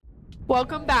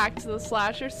Welcome back to the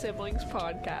Slasher Siblings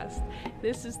podcast.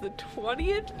 This is the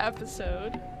 20th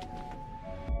episode,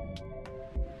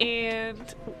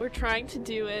 and we're trying to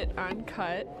do it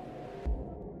uncut.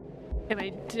 And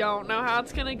I don't know how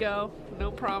it's gonna go.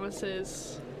 No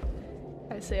promises.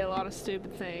 I say a lot of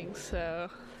stupid things, so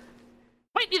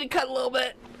might need to cut a little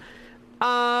bit.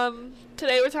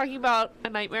 Today we're talking about A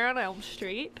Nightmare on Elm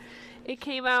Street. It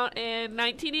came out in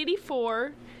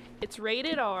 1984. It's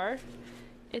rated R.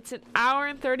 It's an hour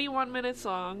and 31 minutes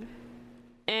long,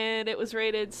 and it was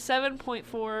rated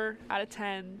 7.4 out of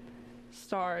 10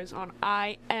 stars on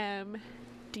IMDb.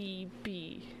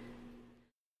 If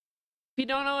you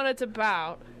don't know what it's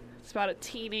about a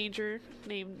teenager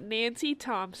named Nancy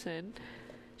Thompson.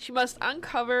 She must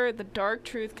uncover the dark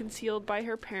truth concealed by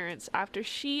her parents after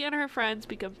she and her friends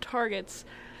become targets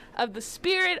of the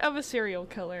spirit of a serial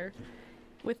killer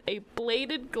with a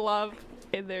bladed glove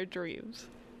in their dreams.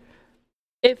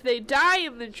 If they die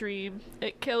in the dream,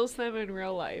 it kills them in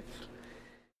real life.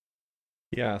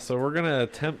 Yeah, so we're going to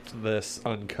attempt this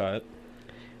uncut.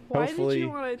 Why did you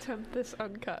want to attempt this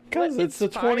uncut? Because it's the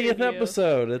 20th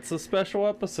episode. It's a special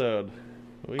episode.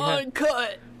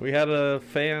 Uncut! We had a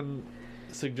fan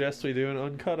suggest we do an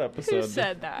uncut episode. Who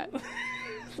said that?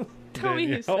 Tell me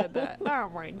who said that.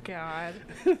 Oh my god.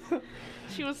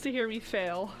 She wants to hear me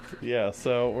fail. Yeah,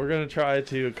 so we're going to try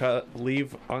to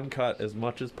leave uncut as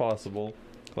much as possible.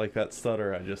 Like that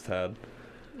stutter I just had.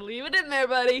 Leave it in there,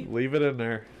 buddy. Leave it in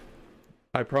there.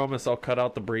 I promise I'll cut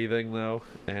out the breathing, though,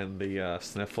 and the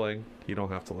sniffling. You don't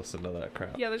have to listen to that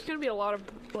crap. Yeah, there's going to be a lot of,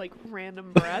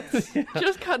 random breaths. Yeah.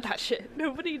 Just cut that shit.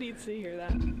 Nobody needs to hear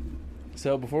that.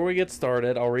 So, before we get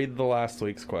started, I'll read the last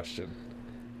week's question.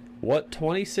 What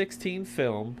 2016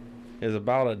 film is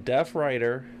about a deaf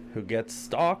writer who gets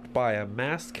stalked by a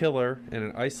masked killer in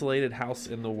an isolated house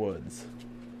in the woods?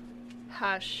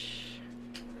 Hush.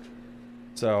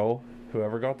 So,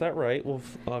 whoever got that right will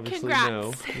obviously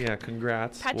know. Yeah,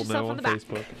 congrats. Pat we'll yourself know on on the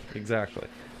Facebook. back. Exactly.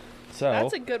 So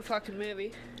that's a good fucking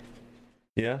movie.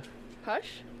 Yeah?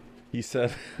 Hush? You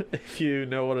said if you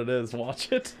know what it is,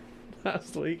 watch it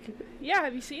last week. Yeah,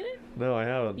 have you seen it? No, I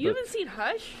haven't. You haven't seen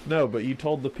Hush? No, but you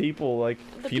told the people,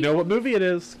 if you know what movie it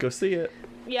is, go see it.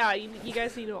 Yeah, you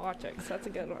guys need to watch it, 'cause that's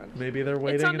a good one. Maybe they're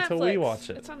waiting until we watch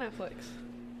it. It's on Netflix.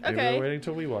 Maybe they're waiting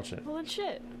until we watch it. Well, then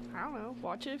shit. I don't know.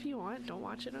 Watch it if you want. Don't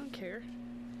watch it. I don't care.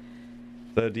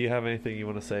 So, do you have anything you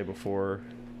want to say before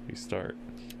we start?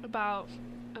 About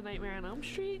A Nightmare on Elm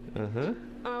Street? Uh-huh.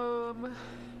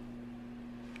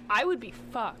 I would be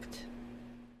fucked.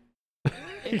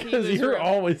 Because you're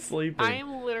always sleeping. I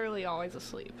am literally always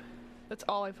asleep. That's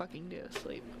all I fucking do is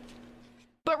sleep.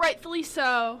 But rightfully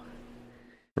so.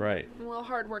 Right. I'm a little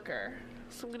hard worker,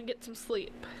 so I'm gonna get some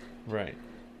sleep. Right.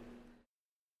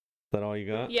 Is that all you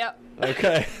got? Yep.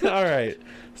 Okay. All right.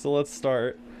 So let's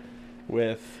start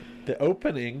with the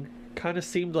opening. Kind of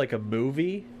seemed like a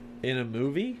movie in a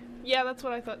movie. Yeah, that's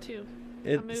what I thought too.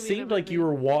 It seemed like you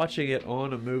were watching it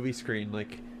on a movie screen,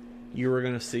 like you were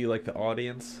gonna see the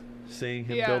audience seeing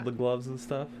him build the gloves and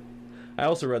stuff. I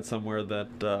also read somewhere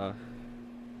that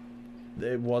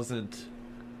it wasn't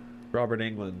Robert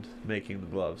Englund making the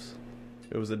gloves.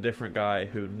 It was a different guy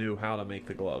who knew how to make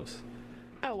the gloves.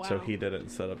 Oh wow. So he did it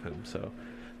instead of him. So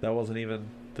that wasn't even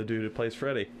the dude who plays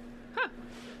Freddy. Huh.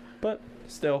 But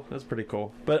still, that's pretty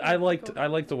cool. But I liked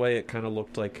the way it kind of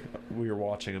looked like we were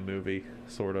watching a movie,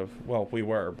 sort of. Well, we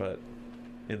were, but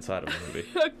inside of a movie.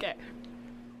 Okay.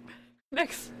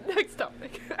 Next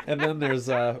topic. And then there's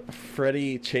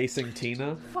Freddy chasing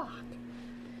Tina. Fuck.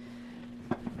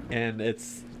 And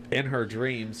it's in her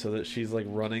dream, so that she's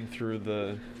running through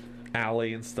the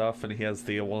alley and stuff, and he has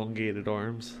the elongated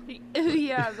arms.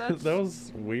 Yeah, that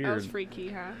was weird. That was freaky,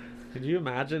 huh? Could you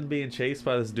imagine being chased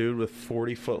by this dude with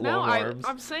 40-foot long arms? No,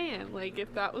 I'm saying,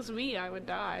 if that was me, I would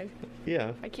die.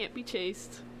 Yeah. I can't be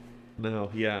chased.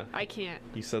 No, yeah. I can't.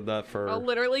 You said that for... I'll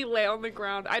literally lay on the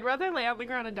ground. I'd rather lay on the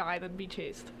ground and die than be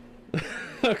chased.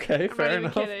 Okay, fair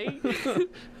enough. I'm not even kidding.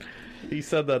 You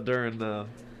said that during the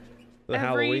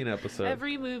Halloween episode.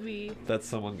 Every movie that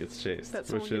someone gets chased,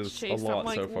 which is a lot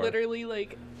I'm so far. Literally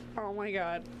oh my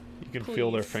god. You can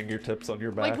feel their fingertips on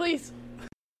your back. Please.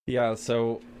 Yeah,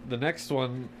 so the next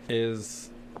one is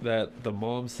that the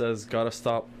mom says gotta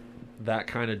stop that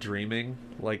kind of dreaming.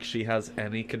 Like she has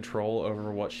any control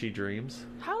over what she dreams.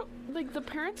 How, the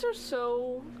parents are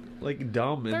so...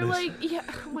 dumb in They're this. yeah,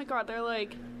 oh my god, they're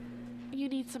you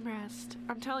need some rest.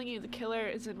 I'm telling you, the killer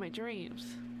is in my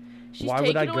dreams. She's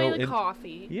taking away the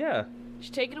coffee. Yeah. She's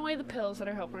taking away the pills that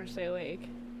are helping her stay awake.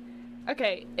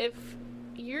 Okay, if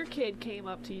your kid came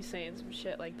up to you saying some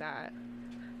shit like that,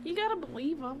 you gotta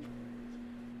believe him.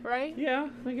 right? Yeah,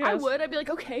 I guess. I would. I'd be like,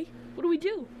 okay, what do we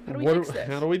do? How do we fix this?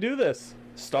 How do we do this?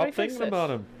 Stop fix thinking this? about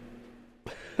him.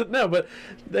 No, but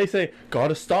they say,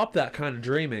 gotta stop that kind of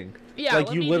dreaming. Yeah, like,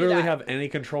 let you me do literally that. have any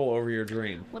control over your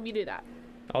dream. Let me do that.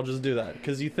 I'll just do that.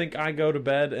 Because you think I go to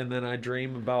bed and then I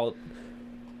dream about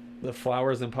the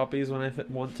flowers and puppies when I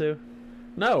want to?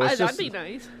 No, it's just... That'd be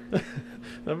nice.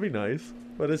 That'd be nice.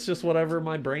 But it's just whatever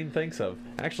my brain thinks of.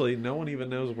 Actually, no one even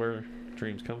knows where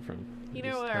dreams come from. You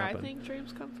know where I think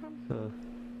dreams come from?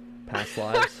 Past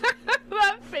lives.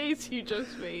 That face you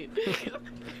just made.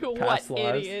 What Past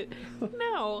lives. idiot.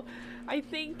 No, I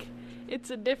think it's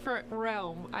a different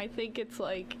realm. I think it's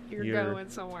like you're going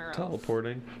somewhere else.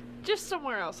 Teleporting. Just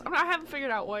somewhere else. I haven't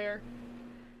figured out where.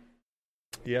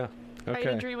 Yeah. Okay. I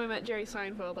had a dream I met Jerry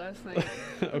Seinfeld last night.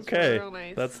 Okay. Real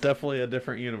nice. That's definitely a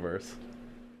different universe.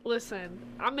 Listen,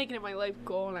 I'm making it my life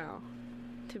goal now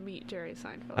to meet Jerry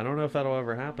Seinfeld. I don't know if that'll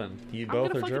ever happen. You I'm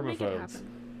both gonna are fucking make it germaphobes. happen.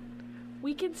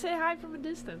 We can say hi from a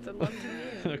distance. I'd love to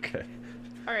meet you. Okay.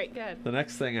 Alright, good. The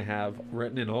next thing I have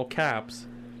written in all caps,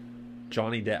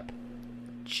 Johnny Depp.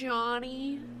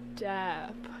 Johnny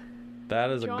Depp.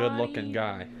 That is a good-looking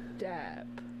guy. Depp.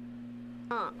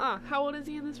 How old is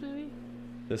he in this movie?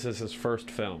 This is his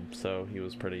first film, so he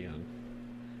was pretty young.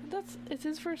 It's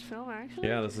his first film, actually?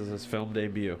 Yeah, this is his film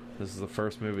debut. This is the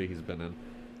first movie he's been in.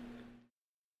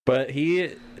 But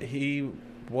he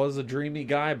was a dreamy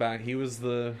guy back. He was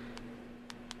the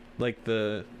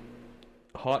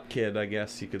hot kid, I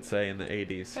guess you could say, in the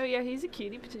 80s. Oh yeah, he's a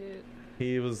cutie patootie.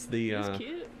 He was the He's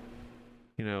cute.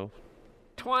 21.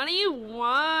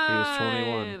 21. He was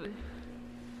 21.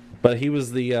 But he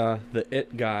was the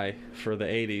it guy for the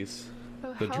 80s.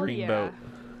 Oh, the hell dreamboat. Yeah.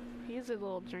 He's a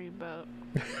little dreamboat.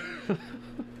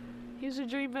 He's a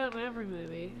dreamboat in every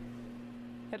movie.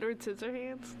 Edward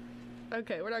Scissorhands?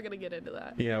 Okay, we're not going to get into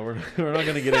that. Yeah, we're not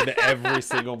going to get into every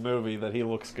single movie that he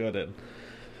looks good in.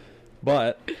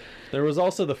 But there was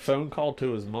also the phone call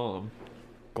to his mom.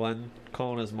 Glenn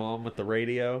calling his mom with the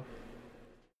radio.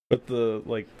 With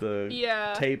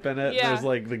the tape in it. Yeah. There's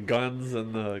like the guns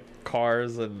and the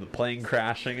cars and the plane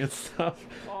crashing and stuff.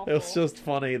 Awful. It's just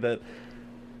funny that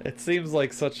it seems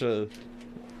like such a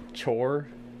chore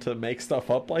to make stuff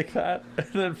up like that. And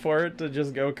then for it to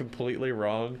just go completely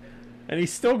wrong. And he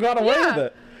still got away with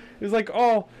it. He was like,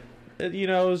 oh, it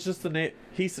was just the name.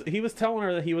 He was telling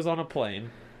her that he was on a plane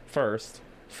first,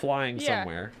 flying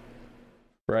somewhere.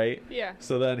 Right? Yeah.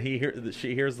 So then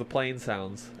she hears the plane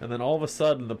sounds, and then all of a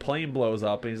sudden the plane blows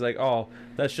up, and he's like, "Oh,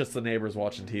 that's just the neighbors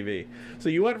watching TV." So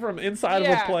you went from inside of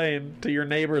a plane to your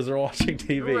neighbors are watching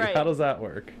TV. Right. How does that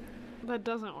work? That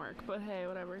doesn't work, but hey,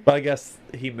 whatever. But I guess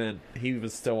he meant he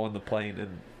was still on the plane,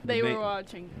 and they were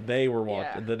watching. They were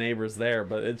watching the neighbors there,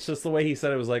 but it's just the way he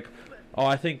said it was like, "Oh,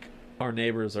 I think our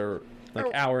neighbors are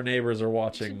our neighbors are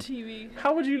watching TV."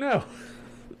 How would you know?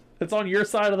 It's on your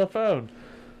side of the phone.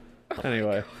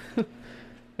 Anyway,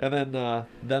 and then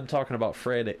them talking about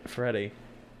Freddy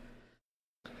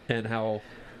and how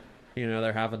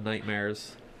they're having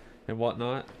nightmares and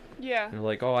whatnot. Yeah. And they're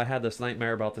like, oh, I had this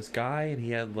nightmare about this guy, and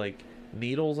he had like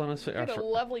needles on his face. He had a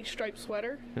lovely striped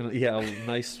sweater. And, yeah, a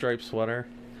nice striped sweater.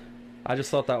 I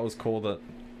just thought that was cool that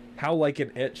how like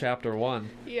in It Chapter 1,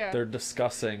 they're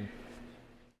discussing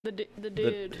the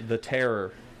dude, the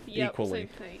terror equally. Same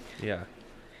thing. Yeah.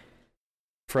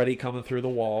 Freddy coming through the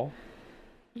wall.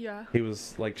 Yeah. He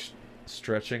was like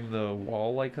stretching the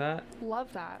wall like that.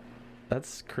 Love that.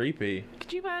 That's creepy.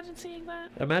 Could you imagine seeing that?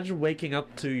 Imagine waking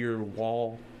up to your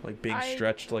wall like being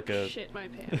stretched like a... shit my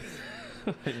pants.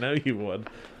 I know you would.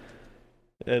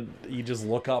 And you just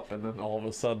look up and then all of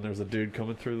a sudden there's a dude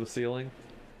coming through the ceiling.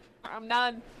 I'm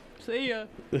done. See ya.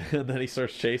 And then he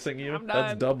starts chasing you. I'm done.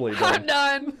 That's doubly done. I'm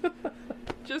done.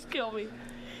 Just kill me.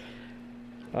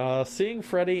 Seeing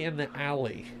Freddy in the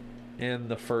alley and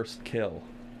the first kill.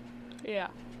 Yeah.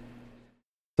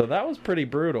 So that was pretty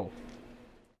brutal,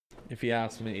 if you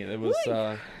ask me. It was,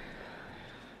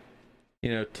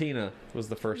 Tina was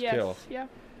the first kill. Yeah.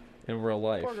 In real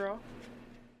life. Poor girl.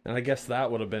 And I guess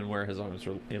that would have been where his arms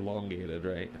were elongated,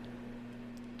 right?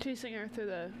 Chasing her through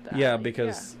the yeah, alley.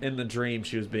 because in the dream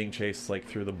she was being chased like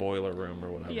through the boiler room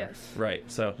or whatever. Yes. Right,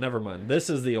 so never mind. This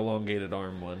is the elongated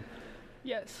arm one.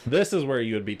 Yes. This is where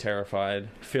you would be terrified,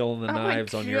 feeling the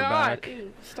knives on your back.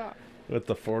 Ew, stop. With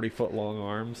the 40-foot long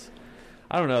arms.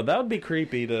 I don't know, that would be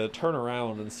creepy to turn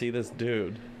around and see this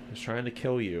dude who's trying to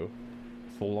kill you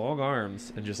with long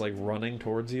arms and just like running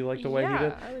towards you like the way he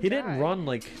did. He didn't run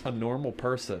like a normal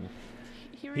person.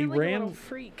 He ran like a little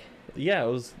freak. Yeah,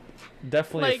 it was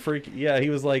definitely a freak. Yeah, he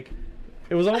was like,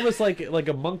 it was almost like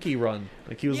a monkey run.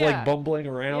 Like he was like bumbling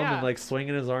around and like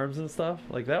swinging his arms and stuff.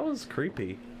 Like that was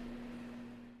creepy.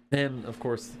 And of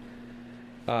course,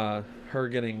 her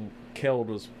getting killed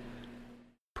was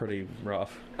pretty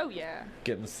rough. Oh yeah.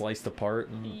 Getting sliced apart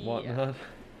and whatnot.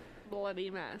 Bloody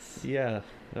mess. Yeah,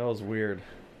 that was weird.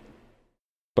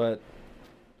 But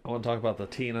I want to talk about the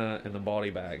Tina and the body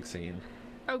bag scene.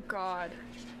 Oh God.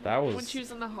 That was... When she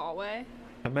was in the hallway.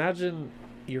 Imagine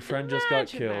your friend just got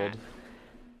killed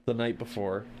the night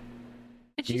before.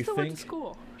 And she still went to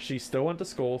school. She still went to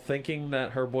school thinking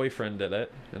that her boyfriend did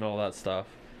it and all that stuff.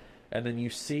 And then you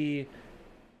see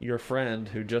your friend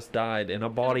who just died in a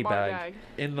body bag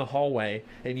in the hallway,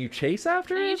 and you chase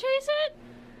after it? You chase it?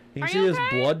 You see his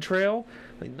blood trail?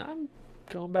 Like, I'm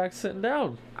going back sitting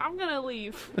down. I'm gonna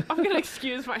leave. I'm gonna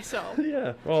excuse myself.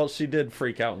 Yeah. Well, she did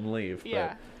freak out and leave.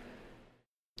 Yeah.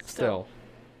 But still.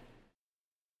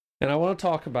 And I want to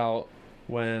talk about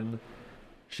when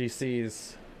she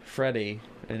sees Freddy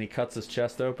and he cuts his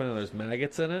chest open and there's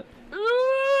maggots in it.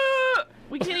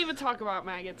 We can't even talk about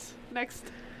maggots. Next.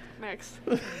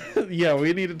 Yeah,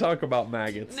 we need to talk about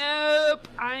maggots. Nope.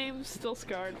 I'm still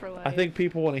scarred for life. I think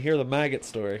people want to hear the maggot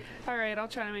story. Alright, I'll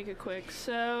try to make it quick.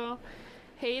 So,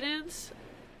 Hayden's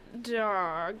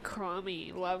dog,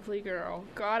 Crummy, lovely girl,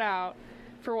 got out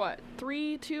for what?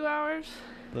 2 hours?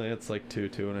 It's like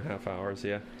 2.5 hours,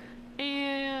 yeah.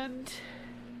 And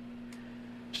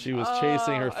she was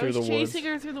chasing her through the woods. Chasing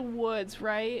her through the woods,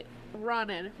 right?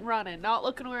 Running, not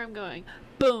looking where I'm going.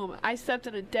 Boom! I stepped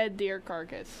in a dead deer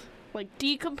carcass. Like,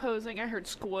 decomposing. I heard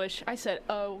squish. I said,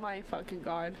 oh my fucking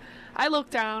God. I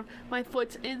looked down. My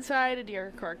foot's inside a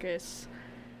deer carcass.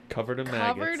 Covered in maggots.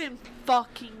 Covered in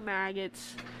fucking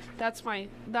maggots.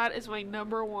 That is my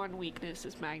number one weakness,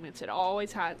 is magnets. It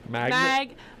always had.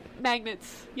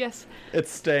 Magnets. Yes.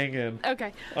 It's staying in.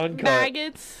 Okay. Uncut.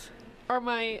 Maggots are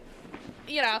my,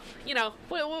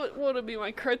 what would it be,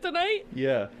 my kryptonite?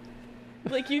 Yeah.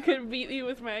 Like, you can beat me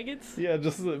with maggots? Yeah,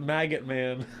 just the Maggot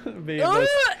Man being this.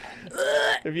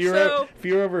 If you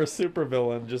were ever a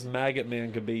supervillain, just Maggot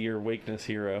Man could be your weakness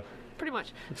hero. Pretty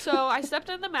much. So I stepped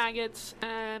in the maggots,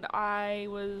 and it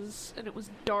was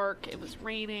dark, it was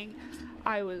raining,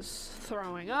 I was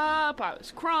throwing up, I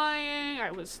was crying,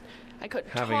 I couldn't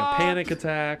having talk. A panic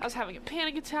attack. I was having a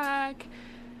panic attack.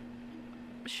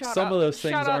 Some of those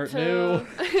things aren't new.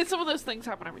 Some of those things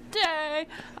happen every day.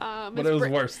 But it was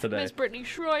worse today. Miss Brittany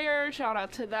Schroyer, shout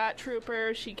out to that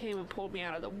trooper. She came and pulled me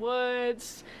out of the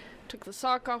woods, took the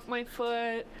sock off my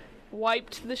foot,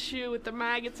 wiped the shoe with the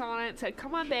maggots on it, said,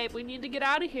 come on, babe, we need to get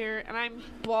out of here. And I'm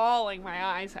bawling my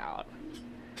eyes out.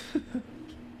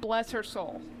 Bless her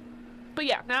soul. But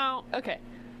yeah, now, okay.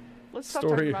 Let's stop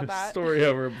talking about that. Story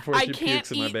over before she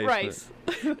pukes in my basement. Rice.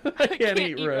 I can't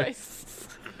eat rice.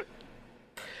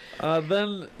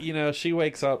 Then, she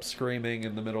wakes up screaming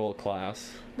in the middle of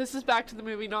class. This is back to the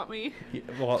movie, not me. Yeah,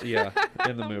 well, yeah,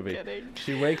 in the movie. I'm kidding.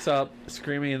 She wakes up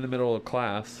screaming in the middle of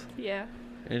class. Yeah.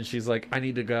 And she's like, I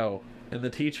need to go. And the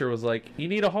teacher was like, you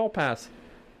need a hall pass.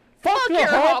 Fuck your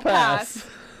hall pass.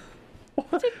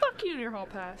 Say fuck you and your hall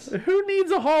pass. Who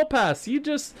needs a hall pass? You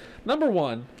just... Number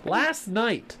one, last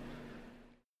night,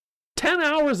 10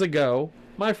 hours ago,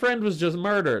 my friend was just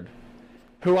murdered.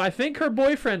 Who I think her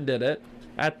boyfriend did it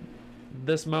at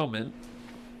this moment.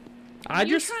 I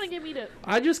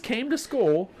just came to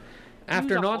school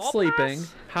after not sleeping,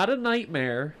 had a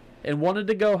nightmare, and wanted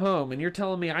to go home, and you're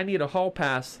telling me I need a hall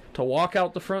pass to walk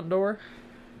out the front door?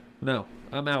 No,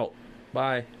 I'm out.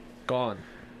 Bye. Gone.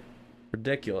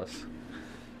 Ridiculous.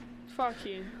 Fuck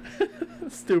you.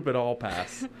 Stupid hall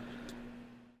pass.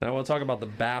 Now I want to talk about the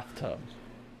bathtub.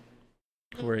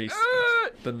 Where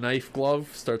the knife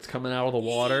glove starts coming out of the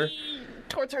water.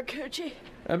 Towards her coochie.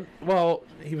 Well,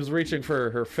 he was reaching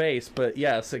for her face, but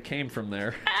yes, it came from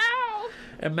there. Ow!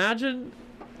 Imagine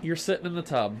you're sitting in the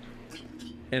tub,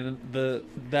 and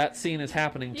that scene is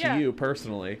happening to you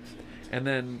personally, and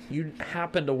then you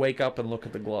happen to wake up and look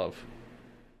at the glove.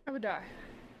 I would die.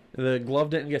 The glove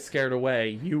didn't get scared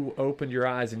away. You opened your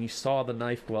eyes and you saw the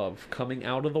knife glove coming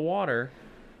out of the water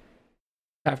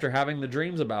after having the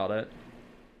dreams about it.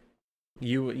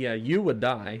 You would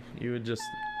die. You would just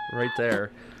right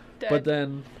there. Dead. But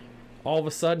then all of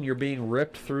a sudden you're being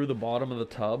ripped through the bottom of the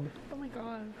tub. Oh my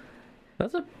God.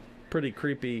 That's a pretty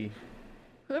creepy.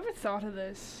 Whoever thought of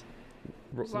this?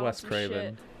 Wes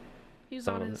Craven. He was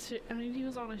on his shit. I mean, he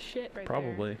was on his shit right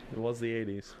Probably. There. It was the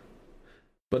 80s.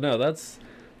 But no,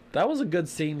 that was a good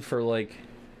scene for, like,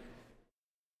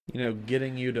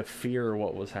 getting you to fear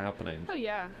what was happening. Oh,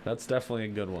 yeah. That's definitely a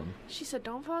good one. She said,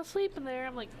 don't fall asleep in there.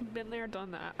 I'm like, been there,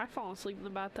 done that. I've fallen asleep in the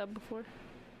bathtub before.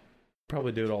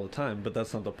 probably do it all the time, but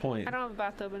that's not the point. I don't have a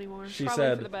bathtub anymore. She Probably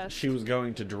for the said best. she was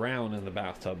going to drown in the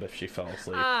bathtub if she fell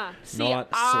asleep. See, not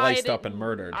sliced up and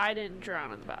murdered. I didn't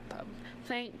drown in the bathtub.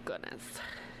 Thank goodness.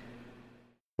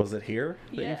 Was it here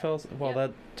that you fell asleep? Well, yeah.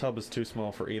 that tub is too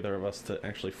small for either of us to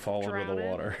actually fall Drown under the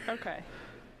water. Okay.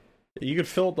 You could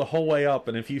fill it the whole way up,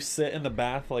 and if you sit in the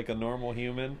bath like a normal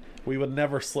human, we would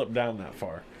never slip down that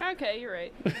far. Okay, you're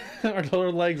right. Our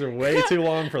legs are way too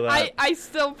long for that. I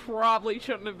still probably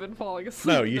shouldn't have been falling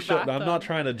asleep. No, in you the shouldn't. I'm bathtub. not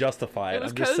trying to justify it.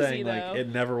 was I'm just cozy, saying, like, though. it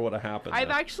never would have happened. I've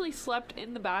though. actually slept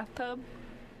in the bathtub.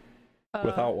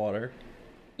 Without water?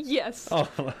 Yes. Oh,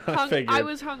 I figured. I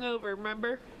was hungover,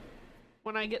 remember?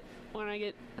 When I get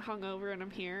hungover and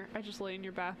I'm here, I just lay in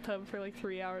your bathtub for like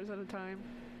 3 hours at a time.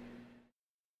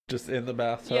 Just in the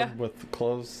bathtub Yeah. with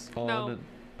clothes on? No. And,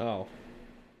 oh.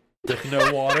 With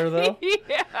no water, though?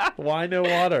 Yeah. Why no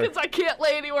water? Because I can't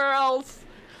lay anywhere else.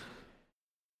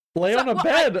 Lay on a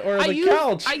bed or the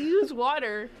couch. I use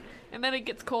water, and then it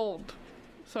gets cold.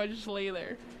 So I just lay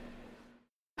there.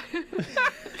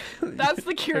 That's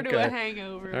the cure to a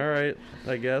hangover. All right,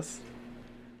 I guess.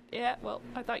 Yeah, well,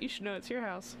 I thought you should know it's your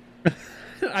house.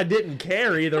 I didn't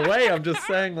care either way. I'm just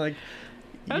saying, like,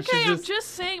 you should I'm just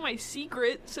saying my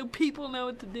secret so people know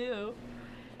what to do.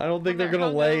 I don't think when they're going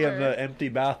to they're lay in hungover. the empty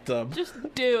bathtub. Just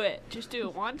do it. Just do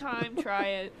it one time. Try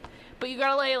it. But you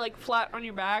gotta lay like flat on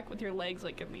your back with your legs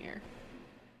like in the air.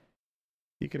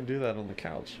 You can do that on the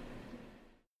couch.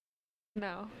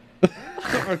 No.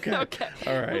 Okay. Okay.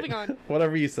 All right. Moving on.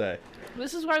 Whatever you say.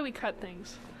 This is why we cut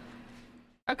things.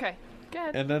 Okay. Go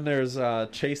ahead. And then there's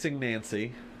chasing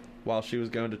Nancy while she was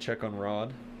going to check on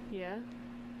Rod. Yeah.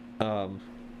 Love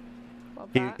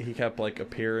that. He kept like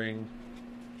appearing,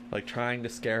 like trying to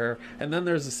scare her. And then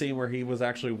there's a scene where he was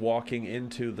actually walking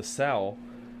into the cell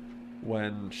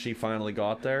when she finally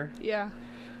got there. Yeah.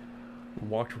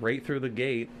 Walked right through the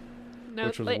gate, No,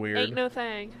 which was like, weird. Ain't no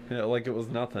thing. Yeah, like it was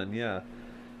nothing, yeah.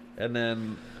 And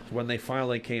then when they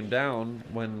finally came down,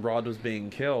 when Rod was being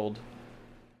killed,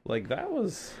 like that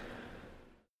was...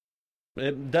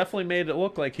 It definitely made it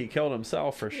look like he killed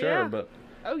himself for sure, Yeah. but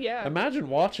Oh yeah. imagine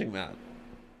watching that.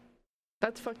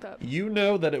 That's fucked up. You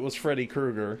know that it was Freddy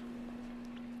Krueger,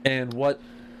 and what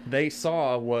they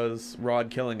saw was Rod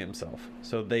killing himself.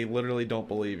 So they literally don't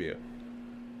believe you.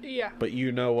 Yeah. But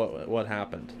you know what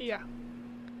happened. Yeah.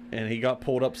 And he got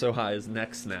pulled up so high his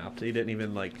neck snapped. He didn't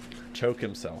even like choke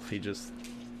himself. His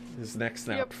neck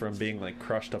snapped from being like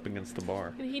crushed up against the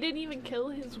bar. And he didn't even kill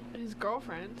his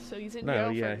girlfriend, so he's in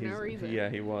jail for no reason. Yeah,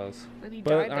 he was. And he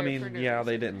But died I there mean, for no yeah, reason.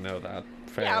 they didn't know that.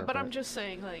 Fair, Yeah, but I'm just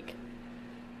saying, like,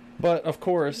 But of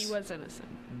course, he was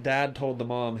innocent. Dad told the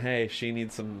mom, "Hey, she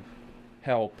needs some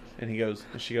help," and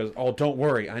she goes, "Oh, don't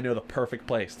worry, I know the perfect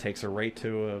place." Takes her right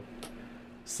to a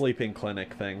sleeping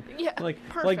clinic thing. Yeah, like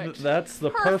perfect. that's the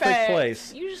perfect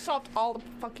place. You just solved all the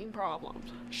fucking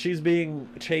problems. She's being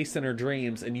chased in her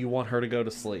dreams, and you want her to go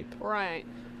to sleep. Right.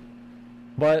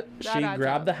 But That she adds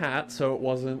grabbed up. the hat, so it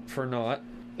wasn't for naught,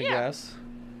 I guess.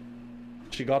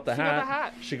 She got the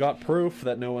hat. She got proof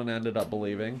that no one ended up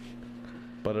believing.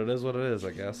 But it is what it is,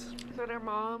 I guess. Then her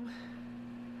mom,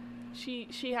 she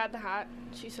had the hat.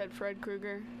 She said Fred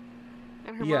Krueger.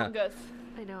 And her mom goes,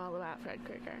 I know all about Fred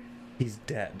Krueger. He's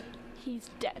dead. He's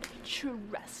dead.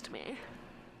 Trust me.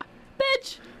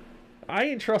 Bitch! I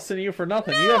ain't trusting you for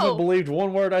nothing. No! You haven't believed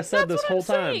one word I said this whole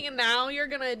time. Saying. And now you're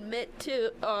gonna admit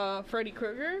to Freddy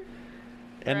Krueger?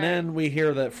 And then we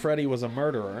hear that Freddy was a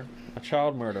murderer, a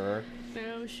child murderer.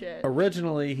 No shit.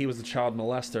 Originally, he was a child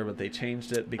molester, but they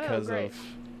changed it because of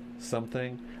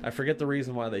something. I forget the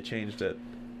reason why they changed it.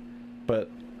 But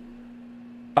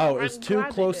it was too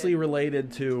closely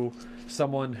related to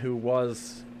someone who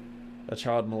was a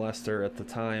child molester at the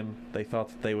time. They thought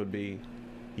that they would be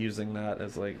using that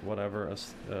as like whatever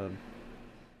a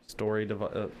story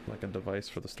like a device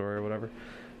for the story or whatever.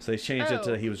 So they changed it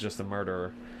to he was just a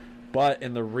murderer. But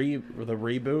in the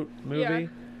reboot movie,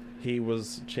 he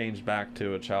was changed back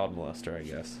to a child molester, I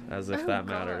guess, as if that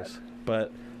matters.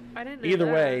 But I didn't know either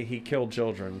that. way, he killed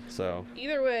children. So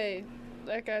either way,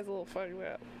 that guy's a little fucked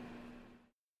up.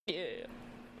 Yeah.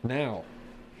 now,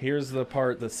 here's the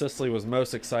part that Cicely was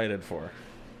most excited for.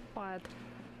 What?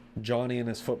 Johnny and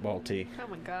his football tee. Oh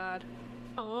my god.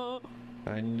 Oh.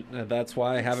 That's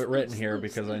why I have it written here,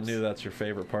 because I knew that's your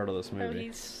favorite part of this Oh, movie.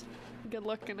 he's good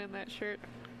looking in that shirt.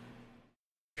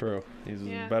 True. He's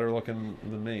better looking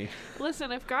than me.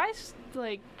 Listen, if guys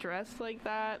like dressed like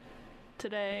that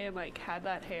today and like had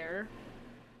that hair,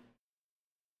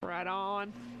 right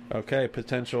on. Okay,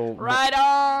 potential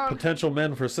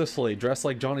men for Cicely. Dress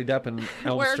like Johnny Depp in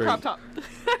Elm Wear Street. a crop top.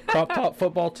 Crop top,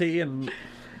 football tee, and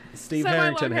Steve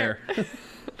Harrington hair.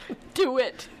 Do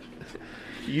it.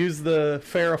 Use the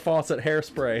Farrah Fawcett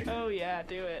hairspray. Oh yeah,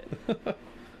 do it.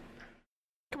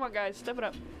 Come on, guys, step it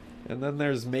up. And then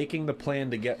there's making the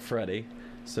plan to get Freddy.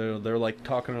 So they're like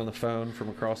talking on the phone from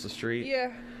across the street. Yeah.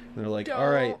 And they're like, Don't all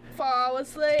right, fall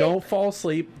asleep. don't fall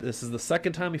asleep. This is the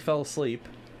second time he fell asleep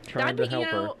trying to help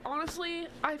her. Honestly,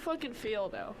 I fucking feel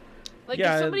though. Like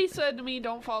Yeah, if somebody said to me,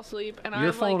 "Don't fall asleep," and You're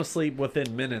I'm falling like, asleep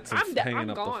within minutes of hanging I'm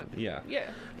up gone. Yeah. Yeah.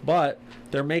 But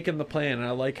they're making the plan, and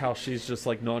I like how she's just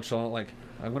like nonchalant, like,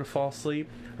 I'm gonna fall asleep,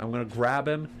 I'm gonna grab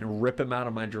him and rip him out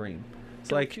of my dream. It's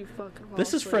Don't like, you fucking fall this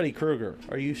is asleep. Freddy Krueger.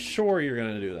 Are you sure you're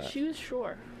gonna do that? She was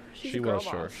sure. She's She a girl was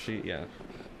sure. boss. Yeah.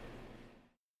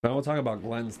 Now we'll talk about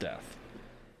Glenn's death.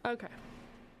 Okay.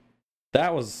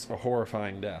 That was a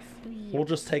horrifying death. Yep. We'll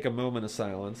just take a moment of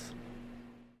silence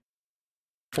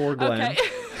for Glenn. Okay.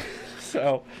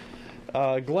 So,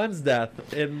 Glenn's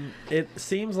death, and it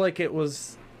seems like it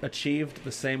was achieved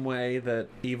the same way that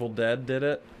Evil Dead did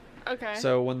it. Okay.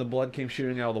 So when the blood came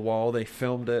shooting out of the wall, they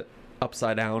filmed it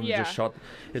upside down and just shot.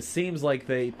 It seems like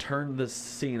they turned this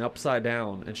scene upside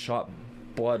down and shot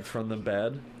blood from the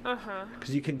bed. Uh-huh.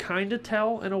 Because you can kind of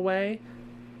tell in a way.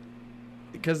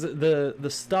 Because the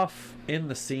stuff in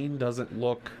the scene doesn't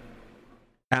look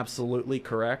absolutely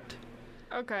correct.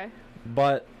 Okay.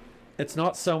 But it's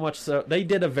not so much so. They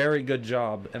did a very good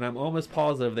job, and I'm almost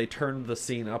positive they turned the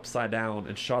scene upside down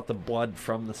and shot the blood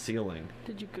from the ceiling.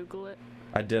 Did you Google it?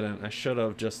 I didn't. I should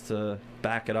have, just to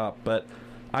back it up. But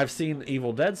I've seen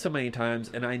Evil Dead so many times,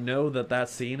 and I know that that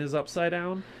scene is upside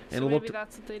down. So And maybe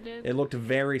that's what they did? it looked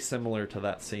very similar to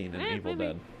that scene in Evil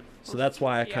maybe. Dead. So that's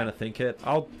why I Yeah. kind of think it.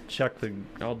 I'll check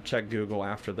Google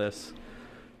after this,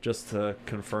 just to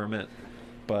confirm it.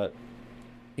 But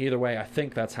either way, I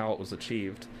think that's how it was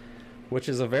achieved, which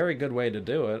is a very good way to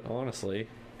do it. Honestly,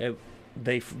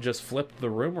 they just flipped the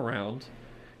room around,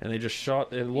 and they just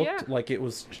shot. It looked like it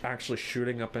was actually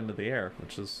shooting up into the air,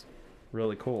 which is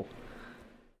really cool.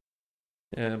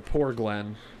 And poor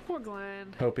Glenn. Poor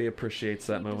Glenn. Hope he appreciates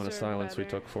that He moment of deserved silence we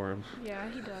better. took for him. Yeah,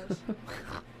 he does.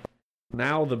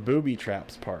 Now the booby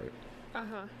traps part.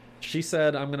 Uh-huh. She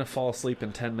said, I'm going to fall asleep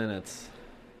in 10 minutes.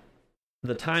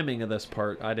 The timing of this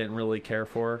part, I didn't really care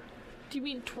for. Do you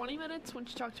mean 20 minutes when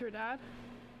she talked to her dad?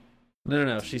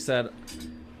 No. She said,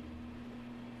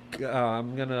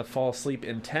 I'm going to fall asleep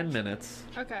in 10 minutes.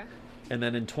 Okay. And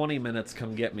then in 20 minutes,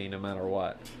 come get me no matter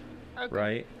what. Okay.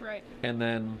 Right? Right. And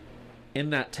then in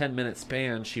that 10-minute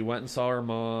span, she went and saw her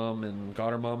mom and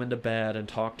got her mom into bed and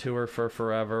talked to her for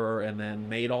forever and then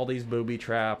made all these booby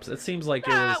traps. It seems like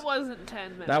That wasn't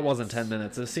 10 minutes. That wasn't 10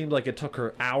 minutes. It seemed like it took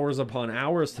her hours upon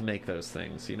hours to make those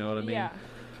things. You know what I mean? Yeah.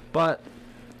 But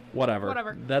whatever.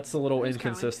 Whatever. That's a little Who's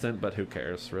inconsistent, but who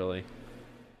cares, really?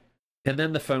 And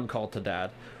then the phone call to Dad,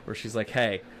 where she's like,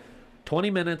 hey, 20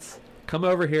 minutes, come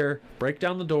over here, break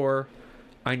down the door.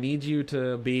 I need you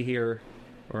to be here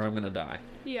or I'm going to die.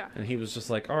 Yeah. And he was just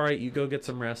like, all right, you go get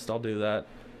some rest. I'll do that.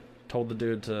 Told the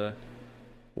dude to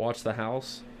watch the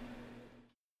house.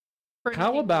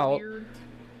 How about weird?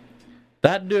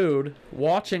 that dude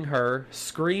watching her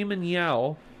scream and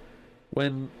yell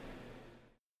when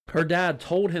her dad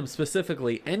told him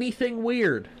specifically, anything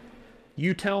weird,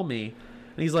 you tell me.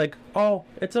 And he's like, oh,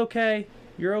 it's okay.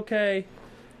 You're okay.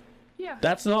 Yeah.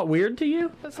 That's not weird to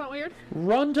you? That's not weird?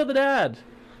 Run to the dad.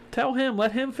 Tell him.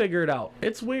 Let him figure it out.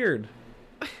 It's weird.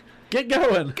 Get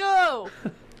going. Go!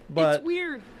 But it's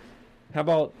weird. how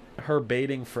about her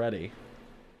baiting Freddy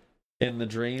in the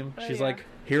dream? Oh, She's yeah. like,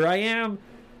 here I am.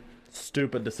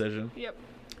 Stupid decision. Yep.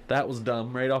 That was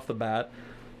dumb right off the bat.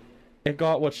 It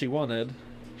got what she wanted.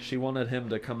 She wanted him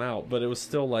to come out, but it was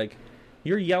still like,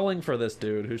 you're yelling for this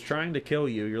dude who's trying to kill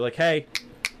you. You're like, hey,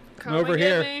 come over and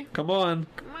get here. me. Come on.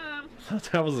 Come on.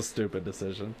 That was a stupid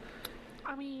decision.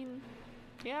 I mean,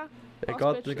 yeah. It Boss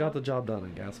got bitch, the job done,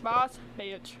 I guess. but- Boss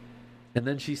bitch. And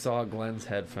then she saw Glenn's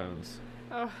headphones.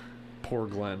 Ugh. Poor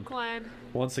Glenn. Glenn.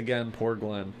 Once again, poor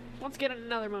Glenn. Let's get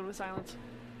another moment of silence.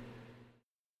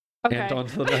 Okay. And on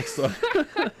to the next one.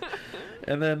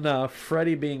 And then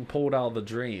Freddy being pulled out of the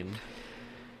dream.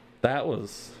 That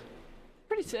was...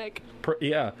 Pretty sick.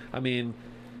 yeah, I mean,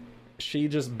 she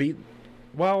just beat...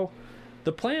 Well,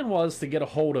 the plan was to get a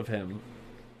hold of him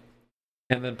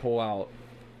and then pull out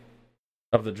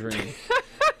of the dream.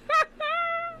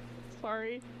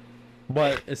 Sorry.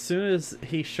 But as soon as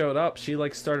he showed up, she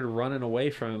like started running away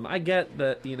from him. I get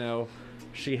that, you know,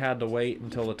 she had to wait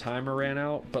until the timer ran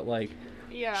out, but like...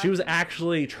 Yeah. She was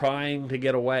actually trying to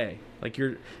get away. Like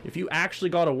if you actually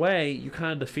got away, you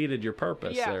kind of defeated your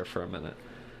purpose there for a minute.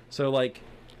 So like,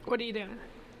 what are you doing?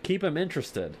 keep him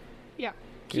interested. Yeah.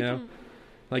 You know?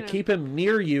 Him, keep him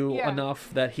near you Yeah. enough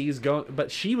that he's going.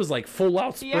 But she was like full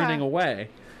out sprinting away.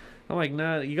 I'm like,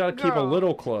 nah, you gotta keep a Girl.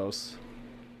 little close.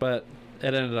 But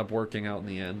it ended up working out in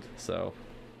the end, so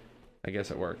I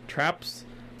guess it worked. Traps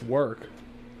work.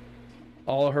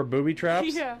 All of her booby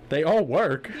traps, Yeah. they all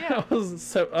work. Yeah.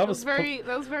 That was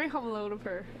very Home Alone of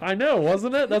her. I know,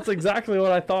 wasn't it? That's exactly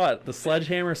what I thought. The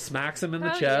sledgehammer smacks him in the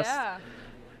Hell chest. Yeah.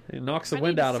 It knocks the I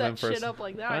wind need to out of set him first. shit up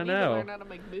like that. I I need know. to learn how to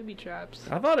make booby traps.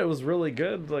 I thought it was really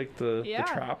good, like the Yeah.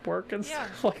 trap work and Yeah.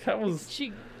 stuff. Like that was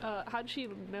How'd she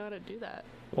know how to do that?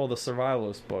 well, the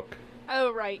survivalist book.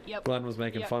 Oh right, yep. Glenn was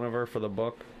making Yep. fun of her for the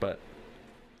book, but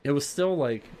it was still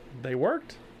like they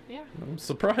worked. Yeah. I'm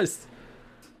surprised.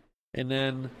 And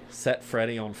then set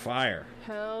Freddy on fire.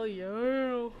 Hell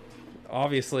yeah.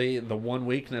 Obviously, the one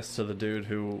weakness to the dude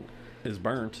who is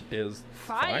burnt is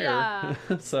Fire.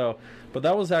 So, but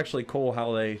that was actually cool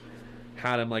how they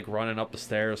had him like running up the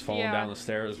stairs, falling Yeah. down the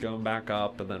stairs, going back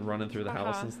up, and then running through the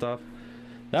house Uh-huh. and stuff.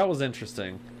 That was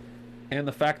interesting. And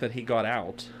the fact that he got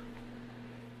out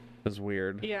was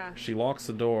weird. Yeah. She locks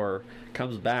the door,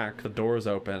 comes back, the door's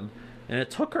open, and it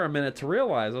took her a minute to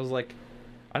realize. I was like,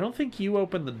 I don't think you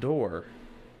opened the door.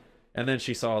 And then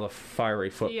she saw the fiery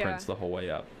footprints the whole way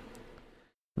up.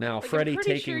 Now, Like, Freddy I'm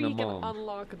pretty taking sure the you mom. can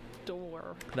unlock a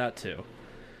door. That too.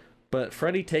 But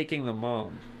Freddy taking the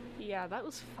mom, Yeah, that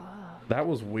was fun. that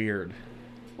was weird.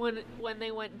 When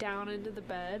they went down into the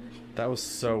bed, That was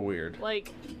so weird.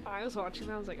 like I was watching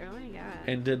that, I was like, oh my god.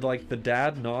 And did like the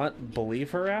dad not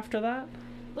believe her after that?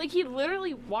 Like he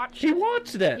literally watched. He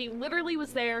watched it. He literally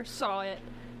was there, saw it.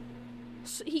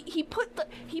 He put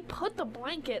the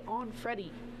blanket on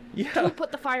Freddy to Yeah.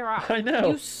 put the fire out. I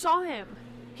know. You saw him.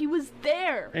 He was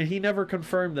there. And he never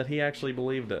confirmed that he actually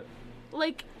believed it.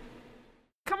 Like,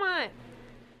 come on.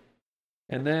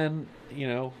 And then,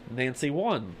 Nancy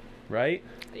won, right?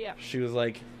 Yeah. She was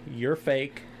like, "You're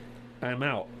fake. I'm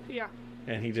out." Yeah.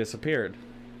 And he disappeared.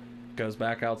 Goes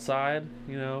back outside,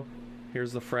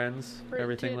 here's the friends, Great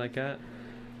everything kid. like that.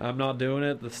 I'm not doing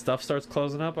it. The stuff starts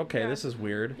closing up. Okay, Yeah. this is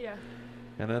weird. Yeah.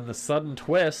 And then the sudden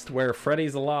twist where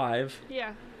Freddy's alive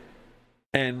Yeah.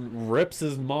 and rips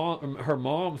her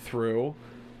mom through.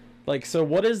 Like, so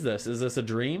what is this? Is this a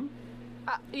dream?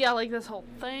 Yeah, like this whole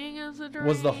thing is a dream.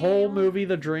 Was the whole movie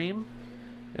the dream?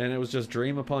 And it was just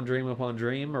dream upon dream upon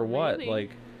dream, or what? Maybe.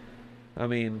 Like, I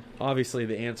mean, obviously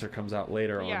the answer comes out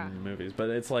later Yeah. on in the movies, but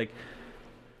it's like,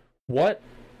 what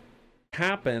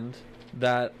happened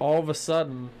that all of a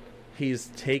sudden he's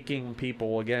taking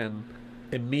people again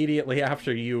immediately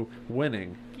after you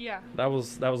winning? Yeah. That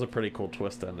was a pretty cool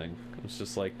twist ending. It was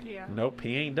just like, Yeah. nope,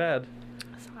 he ain't dead.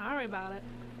 Sorry about it.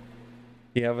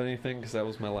 Do you have anything? Because that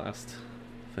was my last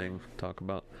thing to talk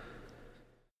about.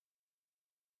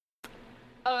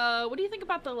 What do you think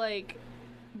about the like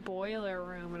boiler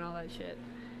room and all that shit?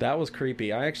 That was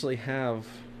creepy. I actually have,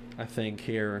 I think,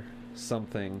 here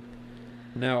something.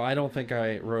 No, I don't think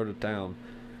I wrote it down.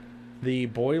 The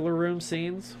boiler room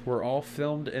scenes were all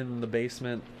filmed in the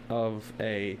basement of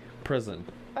a prison.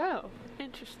 Oh,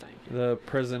 interesting. The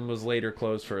prison was later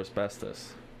closed for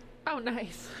asbestos. Oh,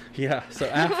 nice. Yeah, so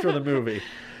after the movie.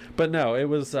 But no, it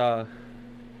was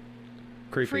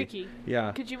creepy. Freaky.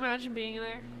 Yeah. Could you imagine being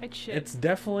there? I'd shit. It's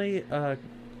definitely a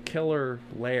killer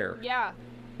lair. Yeah.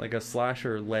 Like a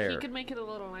slasher lair. He could make it a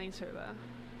little nicer though.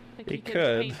 Like He he could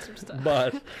could, paint some stuff.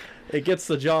 but it gets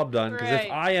the job done. Because if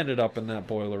Right. I ended up in that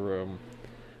boiler room,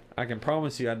 I can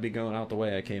promise you I'd be going out the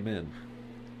way I came in.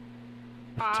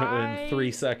 In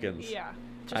 3 seconds. Yeah.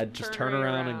 I'd just turn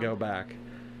around and go back.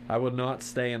 I would not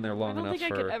stay in there long I don't enough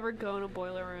think for... I could ever go in a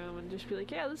boiler room and just be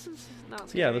like, yeah, this is not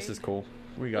scary. Yeah, this is cool.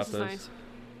 We got This is this. nice.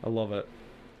 I love it.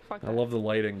 Fuck I that. love the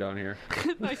lighting down here.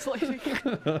 Nice lighting.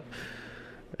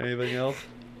 Anything else?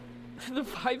 The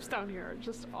vibes down here are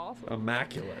just awesome.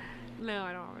 Immaculate. No,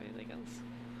 I don't have anything else.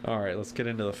 Alright, let's get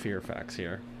into the fear facts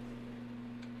here.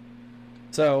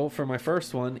 So, for my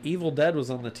first one, Evil Dead was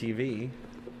on the TV.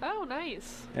 Oh,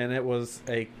 nice. And it was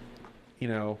a,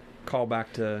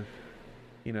 callback to,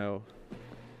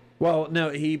 well,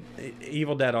 no,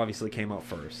 Evil Dead obviously came out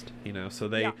first, so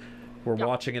they Yeah. were Yeah.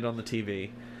 watching it on the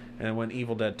TV. And when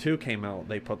Evil Dead 2 came out,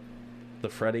 they put the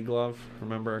Freddy glove,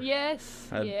 remember? Yes.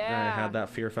 I Yeah. had that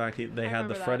fear fact. They I had the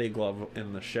remember that. Freddy glove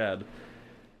in the shed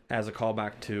as a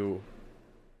callback to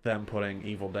them putting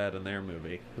Evil Dead in their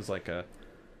movie. It was like a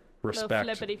respect.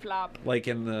 No flippity flop. Like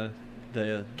in the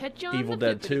Catch you on Evil the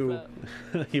Dead flippity 2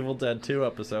 flop. Evil Dead 2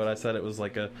 episode, I said it was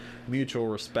like a mutual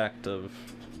respect of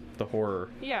the horror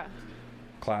Yeah.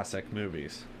 classic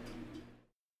movies.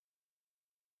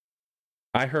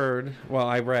 I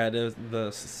read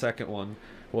the second one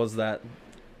was that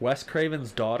Wes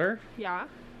Craven's daughter Yeah.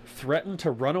 threatened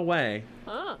to run away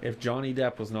Huh. if Johnny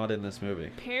Depp was not in this movie.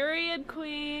 Period,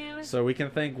 queen. So we can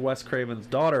thank Wes Craven's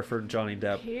daughter for Johnny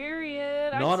Depp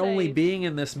Period. not only being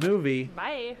in this movie,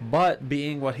 Bye. but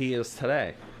being what he is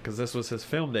today, because this was his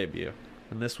film debut,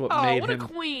 and this what made what him. a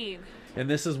queen. And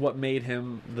this is what made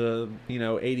him the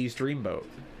 80s dreamboat,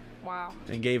 Wow.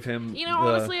 and gave him.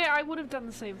 Honestly, I would have done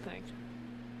the same thing.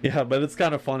 Yeah, but it's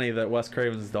kind of funny that Wes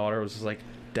Craven's daughter was just like,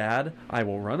 "Dad, I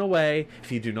will run away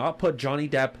if you do not put Johnny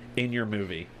Depp in your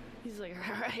movie." He's like,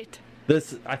 all right.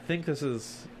 I think this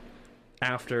is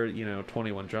after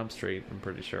 21 Jump Street. I'm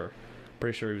pretty sure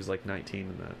he was like 19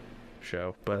 in that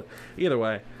show. But either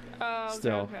way,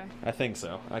 still, okay. I think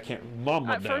so. I can't. Mom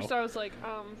would At know. first, I was like,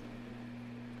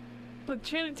 with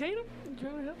Channing Tatum?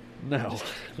 Jonah Hill? No,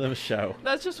 the show.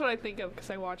 That's just what I think of because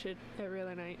I watch it every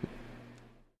other night.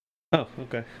 Oh,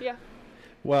 okay. Yeah.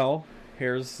 Well,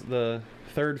 here's the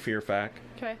third fear fact.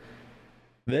 Okay.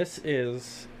 This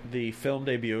is the film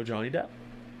debut of Johnny Depp.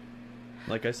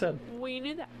 Like I said. We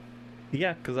knew that.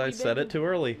 Yeah, because I We said did. it too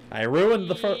early. I ruined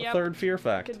the Yep. third fear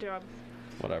fact. Good job.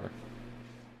 Whatever.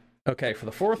 Okay, for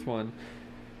the fourth one,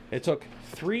 it took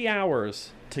 3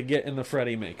 hours to get in the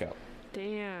Freddy makeup.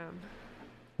 Damn.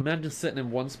 Imagine sitting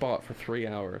in one spot for 3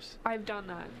 hours. I've done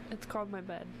that. It's called my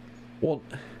bed. Well,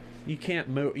 you can't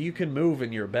move. You can move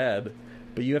in your bed,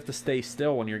 but you have to stay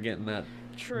still when you're getting that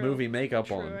True. movie makeup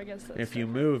True, on. I guess that's If you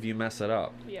different. move, you mess it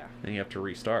up, Yeah. and you have to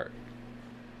restart.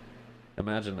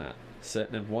 Imagine that,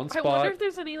 sitting in one I spot. wonder if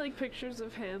there's any pictures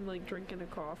of him drinking a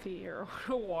coffee or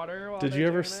water while Did they're you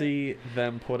ever doing see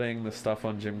them putting the stuff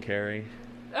on Jim Carrey?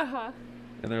 it. Uh-huh.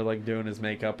 And they're doing his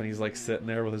makeup, and he's sitting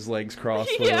there with his legs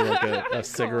crossed with Yeah. a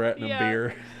cigarette and a Yeah.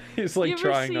 beer. He's you ever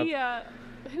trying see, not.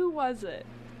 who was it?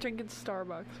 Drinking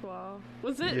Starbucks while...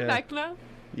 Was it Yeah. Vecna?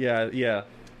 Yeah,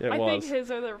 it I was. think his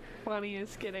are the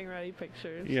funniest getting ready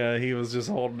pictures. Yeah, he was just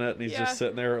holding it, and he's Yeah. just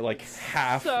sitting there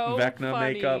half So Vecna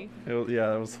funny. makeup. It was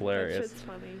That hilarious. shit's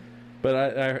funny.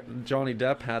 But Johnny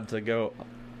Depp had to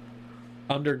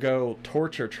undergo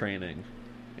torture training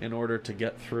in order to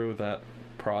get through that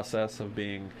process of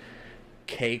being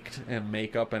caked in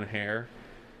makeup and hair,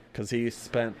 because he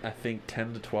spent, I think,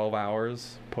 10 to 12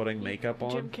 hours putting makeup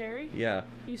on. Jim Carrey? Yeah,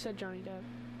 You said Johnny Depp.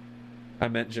 I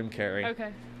meant Jim Carrey.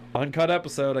 Okay. Uncut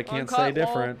episode, I can't Uncut, say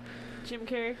different. Jim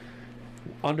Carrey.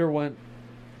 Underwent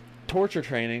torture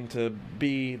training to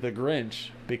be the Grinch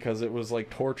because it was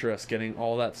torturous getting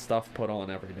all that stuff put on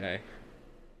every day.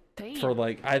 Damn. For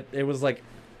it was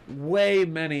way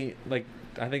many,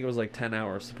 I think it was 10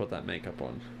 hours to put that makeup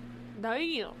on.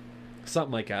 Damn.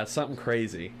 Something like that, something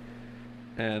crazy.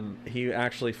 And he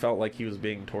actually felt like he was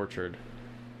being tortured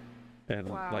and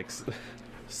Wow.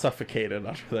 suffocated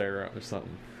under there or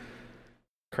something.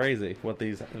 Crazy what I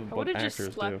would what have actors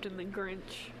just slept do. in the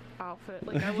Grinch outfit.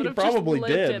 I would He have probably just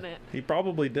lived did. in it. He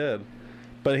probably did.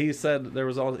 But he said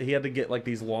he had to get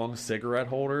these long cigarette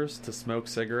holders to smoke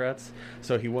cigarettes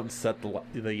so he wouldn't set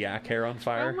the yak hair on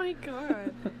fire. Oh my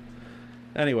god.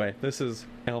 Anyway, this is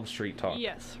Elm Street talk.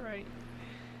 Yes, right.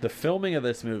 The filming of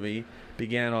this movie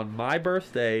began on my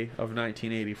birthday of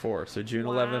 1984, so June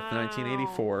 11th,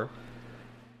 1984,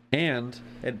 and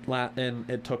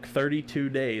it took 32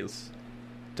 days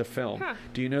to film. Huh.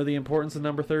 Do you know the importance of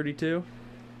number 32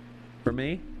 for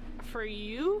me? For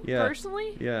you? Yeah.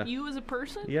 Personally? Yeah. You as a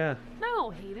person? Yeah,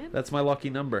 No, Hayden. that's my lucky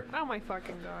number. Oh my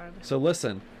fucking god. So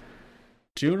listen,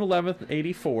 June 11th,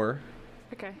 84,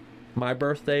 Okay. my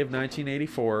birthday of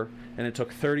 1984, and it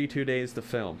took 32 days to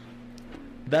film.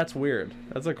 That's weird.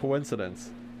 That's a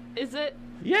coincidence. Is it?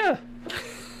 Yeah.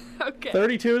 Okay.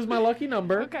 32 is my lucky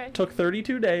number. Okay. Took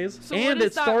 32 days, So what and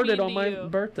does it that started mean on to my you?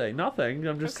 birthday. Nothing.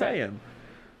 I'm just Okay. saying.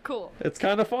 Cool. It's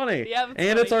kind of funny. Yeah, it's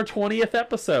and it's funny. our 20th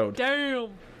episode. Damn.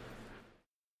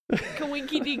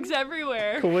 Kawinky dinks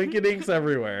everywhere. Coinkydinks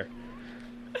everywhere.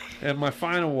 And my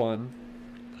final one,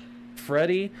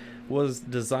 Freddy was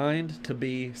designed to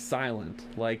be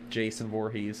silent, like Jason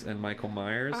Voorhees and Michael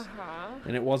Myers. Uh-huh.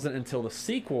 And it wasn't until the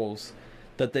sequels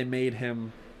that they made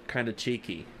him kind of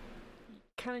cheeky.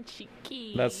 Kind of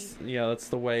cheeky. That's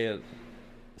the way it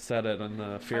said it in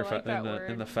the fear I like that word.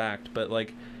 in the fact, but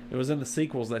it was in the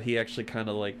sequels that he actually kind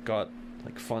of got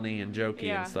funny and jokey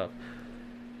Yeah. and stuff.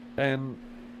 And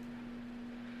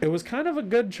it was kind of a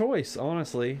good choice,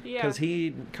 honestly, Yeah. because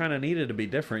he kind of needed to be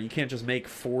different. You can't just make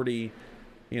 40,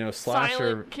 slasher.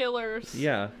 Silent killers.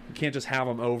 Yeah, you can't just have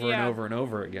them over and Yeah. over and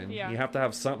over again. Yeah. You have to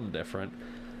have something different.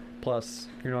 Plus,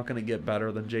 you're not going to get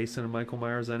better than Jason and Michael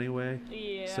Myers anyway.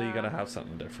 Yeah. So you got to have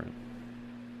something different.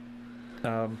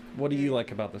 What do you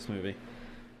like about this movie?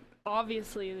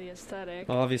 Obviously the aesthetic.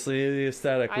 Obviously the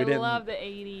aesthetic. I love the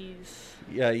 80s.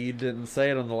 Yeah, you didn't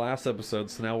say it on the last episode,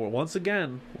 so now once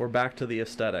again, we're back to the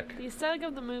aesthetic. The aesthetic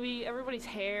of the movie, everybody's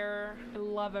hair. I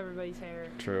love everybody's hair.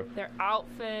 True. Their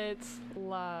outfits,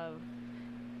 love.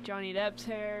 Johnny Depp's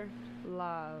hair,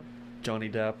 love. Johnny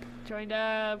Depp,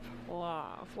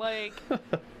 love. Like,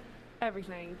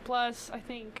 everything. Plus, I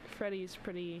think Freddy's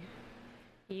pretty...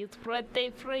 He's pretty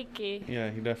freaky.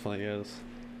 Yeah, he definitely is.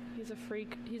 He's a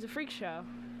freak show.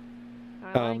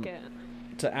 I like it.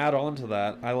 To add on to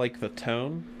that, I like the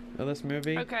tone of this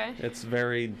movie. Okay. It's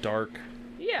very dark.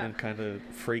 Yeah. And kind of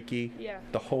freaky. Yeah.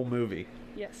 The whole movie.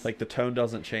 Yes. Like, the tone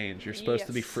doesn't change. You're supposed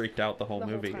to be freaked out the whole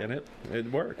movie, and it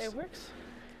works. It works.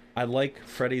 I like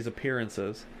Freddy's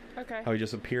appearances. Okay. How he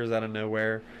just appears out of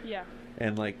nowhere. Yeah.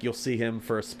 And, like, you'll see him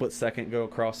for a split second go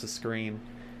across the screen,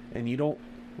 and you don't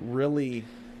really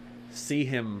see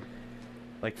him,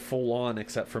 like, full on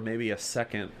except for maybe a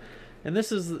second. And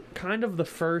this is kind of the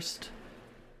first,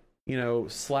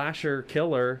 slasher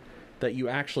killer that you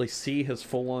actually see his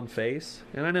full-on face.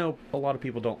 And I know a lot of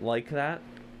people don't like that,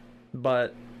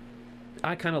 but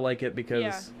I kind of like it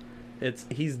because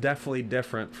he's definitely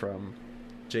different from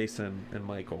Jason and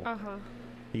Michael. Uh-huh.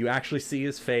 You actually see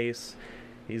his face.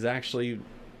 He's actually,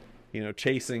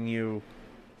 chasing you,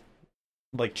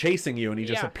 and he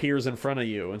just appears in front of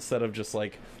you instead of just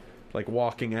like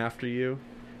walking after you.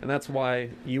 And that's why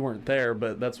you weren't there,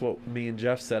 but that's what me and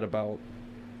Jeff said about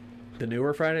the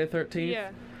newer Friday the 13th.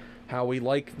 Yeah. How we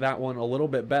like that one a little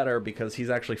bit better because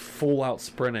he's actually full out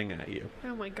sprinting at you.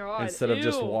 Oh my god. Instead of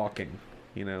just walking,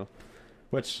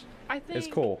 which is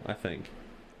cool, I think.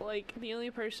 Like, the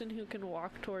only person who can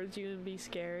walk towards you and be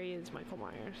scary is Michael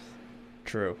Myers.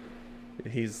 True.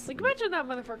 He's... Like, imagine that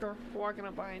motherfucker walking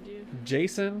up behind you.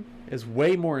 Jason is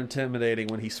way more intimidating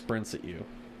when he sprints at you.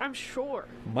 I'm sure.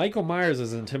 Michael Myers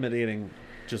is intimidating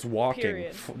just walking.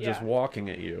 Just Yeah. walking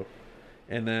at you.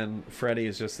 And then Freddy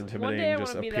is just intimidating,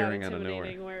 just appearing out of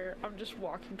nowhere. Where I'm just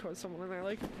walking towards someone and they're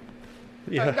like,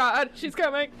 yeah. oh god, she's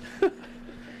coming.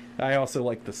 I also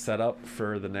like the setup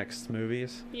for the next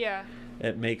movies. Yeah.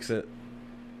 It makes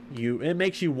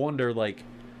you wonder, like,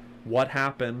 what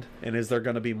happened and is there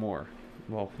going to be more?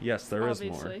 Well, yes, there is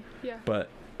more. Yeah. But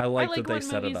I like that they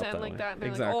set it up that way. that and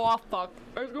exactly. like, oh fuck,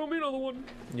 there's going to be another one.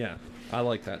 Yeah, I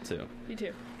like that too. Me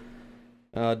too.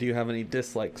 Do you have any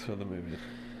dislikes for the movie?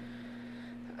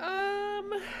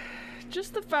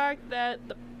 Just the fact that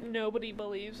nobody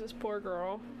believes this poor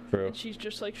girl. True. And she's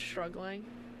just like struggling.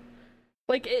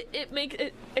 Like it makes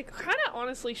it kind of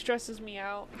honestly stresses me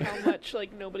out how much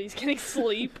like nobody's getting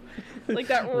sleep. Like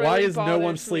that really Why is no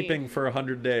one me. sleeping for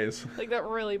 100 days? Like that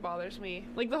really bothers me.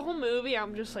 Like the whole movie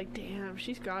I'm just like, damn,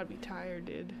 she's gotta be tired,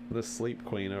 dude. The sleep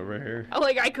queen over here.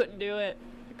 Like I couldn't do it.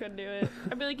 I'd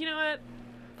be like, you know what?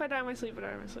 If I die in my sleep, I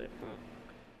die in my sleep.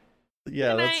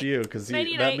 Yeah, that's you, because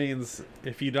that means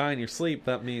if you die in your sleep,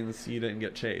 that means you didn't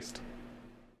get chased.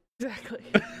 Exactly.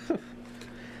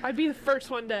 I'd be the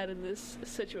first one dead in this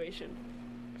situation.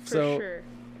 For sure.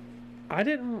 I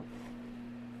don't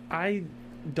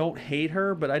hate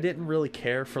her, but I didn't really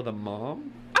care for the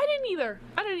mom. I didn't either.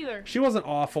 She wasn't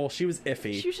awful. She was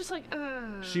iffy. She was just like,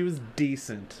 She was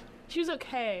decent. She was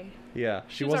okay. Yeah,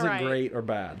 she wasn't great or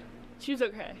bad. She was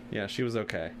okay. Yeah, she was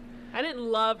okay. I didn't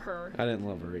love her. I didn't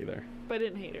love her either. But I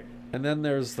didn't hate her. And then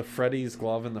there's the Freddy's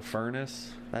glove in the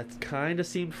furnace. That kind of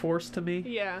seemed forced to me.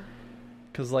 Yeah.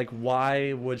 Because, like,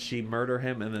 why would she murder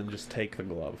him and then just take the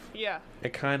glove? Yeah.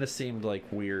 It kind of seemed, like,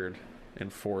 weird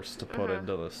and forced to put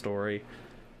into the story.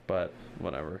 But,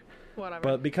 whatever.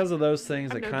 But because of those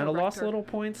things, it kind of lost little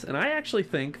points. And I actually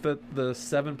think that the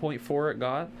 7.4 it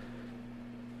got,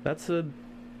 that's an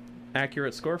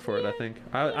accurate score for it, I think.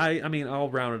 I mean, I'll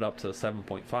round it up to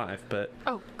 7.5, but...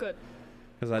 Oh, good.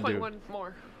 Because I do. 0.1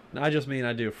 more. I just mean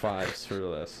I do 5s for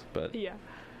this, but... Yeah.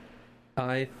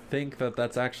 I think that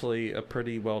that's actually a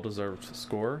pretty well-deserved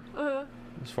score,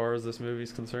 as far as this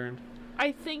movie's concerned.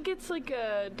 I think it's like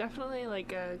definitely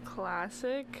like a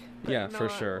classic. But yeah, for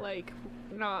sure. Like,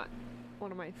 not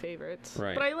one of my favorites.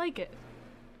 Right. But I like it.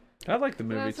 I like the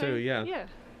movie too, yeah. Yeah.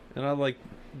 And I like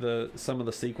some of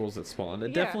the sequels it spawned.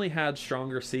 It definitely had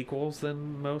stronger sequels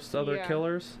than most other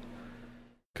killers.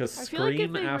 Because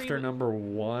Scream after number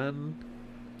 1...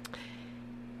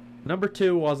 Number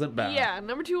 2 wasn't bad. Yeah,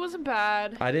 number 2 wasn't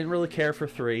bad. I didn't really care for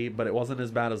 3, but it wasn't as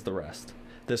bad as the rest.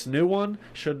 This new one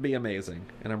should be amazing,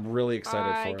 and I'm really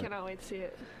excited for it. I cannot wait to see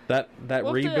it. That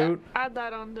we'll reboot... Have to add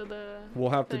that onto the We'll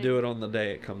have to do it on the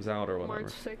day it comes out or whatever.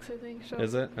 March 6th, I think. So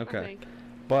is it? Okay. I think.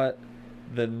 But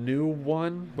the new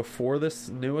one before this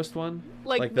newest one,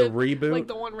 like the reboot, like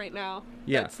the one right now.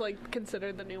 Yeah, that's like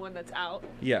considered the new one that's out.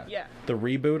 Yeah, yeah. The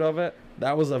reboot of it,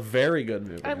 that was a very good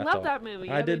movie. I love that movie.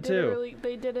 I did too.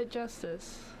 They did it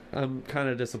justice. I'm kind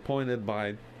of disappointed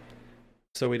by,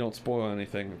 so we don't spoil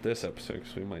anything with this episode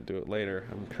because we might do it later.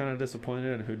 I'm kind of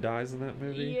disappointed in who dies in that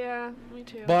movie. Yeah, me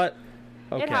too. But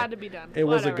okay, it had to be done. It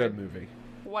was a good movie.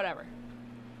 Whatever.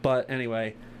 But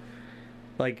anyway,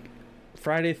 like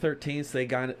Friday 13th, they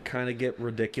kind of get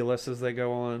ridiculous as they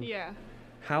go on. Yeah.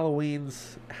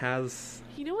 Halloween's has...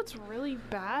 You know what's really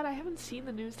bad? I haven't seen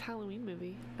the newest Halloween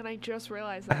movie, and I just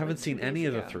realized that. I haven't seen any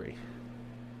of the three.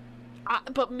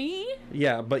 But me?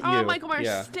 Yeah, but you. Oh, Michael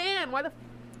Myers Stan.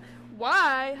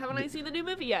 Why haven't I seen the new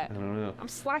movie yet? I don't know. I'm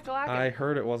slack-a-lacking. I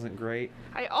heard it wasn't great.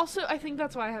 I think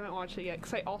that's why I haven't watched it yet,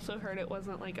 because I also heard it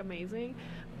wasn't, like, amazing.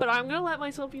 But I'm going to let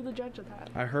myself be the judge of that.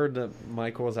 I heard that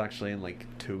Michael was actually in, like,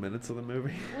 2 minutes of the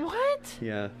movie. What?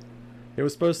 Yeah. It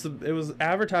was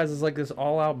advertised as, like, this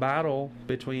all-out battle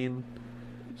between...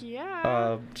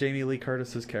 Yeah. Jamie Lee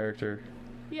Curtis's character.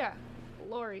 Yeah.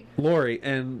 Laurie,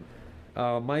 and...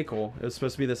 Michael. It was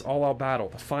supposed to be this all-out battle.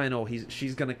 The final,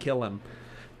 she's gonna kill him.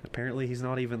 Apparently, he's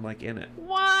not even, like, in it.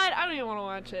 What? I don't even want to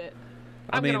watch it.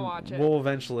 I'm gonna watch it. We'll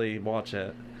eventually watch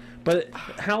it. But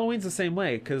Halloween's the same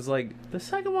way, because, like, the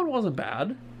second one wasn't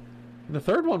bad. The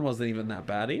third one wasn't even that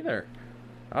bad either.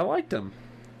 I liked them.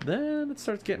 Then it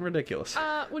starts getting ridiculous.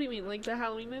 What do you mean, like the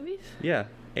Halloween movies? Yeah.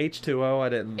 H2O, I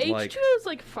didn't like. H2O is,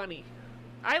 like, funny.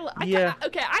 I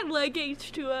like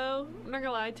H2O. I'm not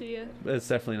gonna lie to you. It's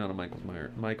definitely not a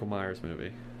Michael Myers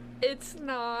movie. It's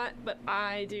not, but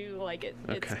I do like it.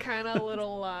 Okay. It's kind of a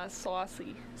little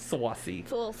saucy. Saucy.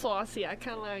 It's a little saucy. I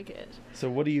kind of like it.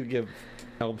 So what do you give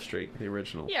Elm Street, the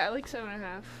original? Yeah, like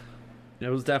 7.5. It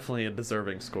was definitely a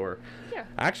deserving score. Yeah.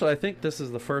 Actually, I think this is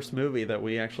the first movie that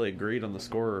we actually agreed on the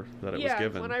score that it was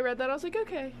given. Yeah, when I read that, I was like,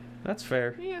 okay. That's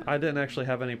fair. Yeah. I didn't actually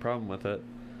have any problem with it.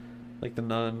 Like, The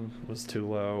Nun was too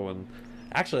low, and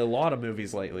actually a lot of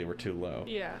movies lately were too low.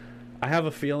 Yeah. I have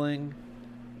a feeling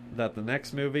that the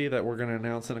next movie that we're going to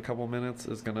announce in a couple minutes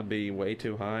is going to be way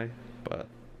too high, but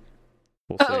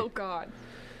we'll see. Oh, God.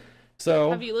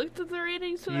 So, have you looked at the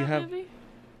ratings for that movie?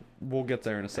 We'll get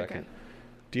there in a second. Okay.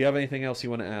 Do you have anything else you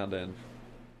want to add in?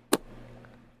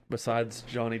 Besides,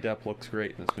 Johnny Depp looks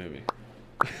great in this movie.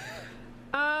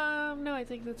 No, I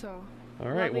think that's all. All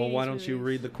right, well, why don't you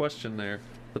read the question there?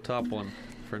 The top one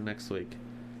for next week.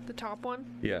 The top one?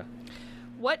 Yeah.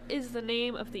 What is the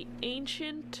name of the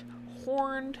ancient,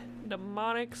 horned,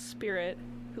 demonic spirit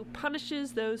who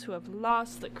punishes those who have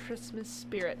lost the Christmas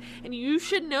spirit? And you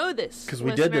should know this, because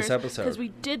we did this episode. Because we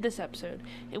did this episode,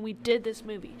 and we did this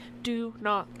movie. Do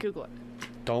not Google it.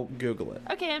 Don't Google it.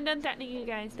 Okay, I'm done threatening you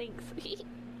guys. Thanks.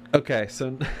 Okay,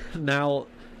 so now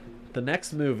the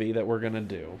next movie that we're going to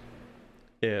do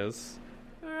is...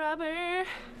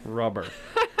 Rubber.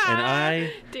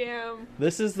 And Damn.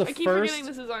 This is the first... I keep forgetting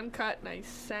this is uncut, and I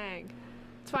sang.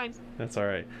 It's fine. That's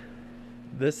alright.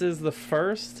 This is the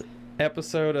first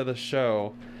episode of the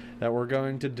show that we're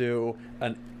going to do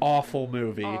an awful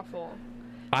movie. Awful.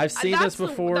 I've seen this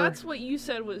before. That's what you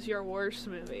said was your worst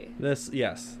movie. This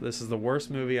is the worst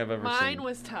movie I've ever seen. Mine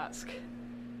was Tusk.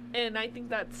 And I think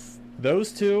that's...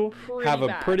 Those two have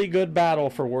a pretty good battle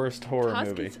for worst horror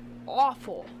movie. Tusk is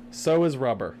awful. So is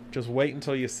Rubber. Just wait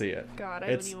until you see it. God,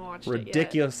 I haven't even watched it yet. It's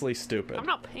ridiculously stupid. I'm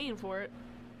not paying for it.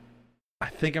 I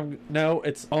think No,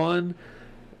 it's on,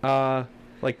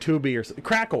 like Tubi or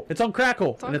Crackle. It's on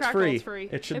Crackle, and it's free. It's free.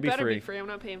 It should be better free. Be free. I'm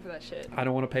not paying for that shit. I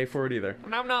don't want to pay for it either.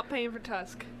 And I'm not paying for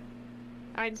Tusk.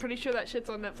 I'm pretty sure that shit's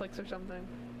on Netflix or something.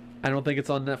 I don't think it's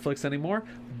on Netflix anymore,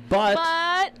 but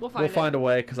we'll find a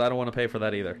way, because I don't want to pay for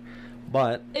that either.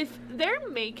 But if they're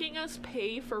making us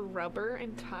pay for Rubber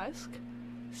and Tusk,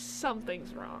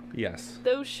 something's wrong. Yes.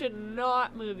 Those should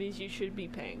not movies you should be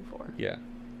paying for. Yeah.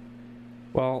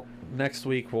 Well, next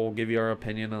week we'll give you our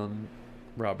opinion on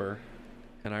Rubber,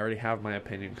 and I already have my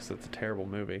opinion because it's a terrible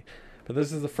movie. But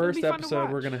this is the first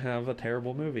episode we're going to have a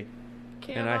terrible movie.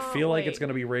 And I feel like it's going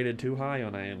to be rated too high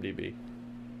on IMDb.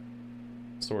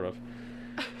 Sort of.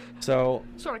 So,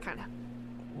 sort of, kind of.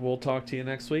 We'll talk to you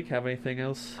next week. Have anything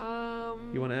else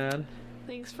you want to add?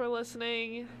 Thanks for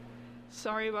listening.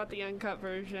 Sorry about the uncut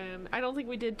version. I don't think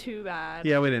we did too bad.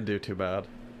 Yeah, we didn't do too bad.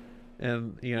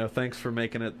 And, thanks for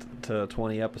making it to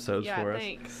 20 episodes for us.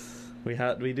 Yeah, thanks.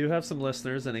 We do have some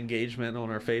listeners and engagement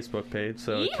on our Facebook page,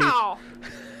 so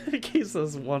it keeps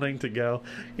us wanting to go.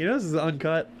 This is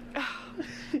uncut.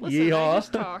 Listen,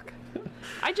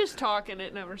 I just talk and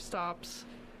it never stops.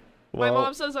 Well, my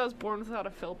mom says I was born without a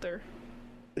filter.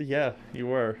 Yeah, you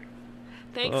were.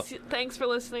 Thanks for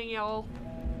listening, y'all.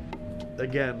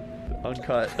 Again,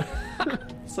 Uncut.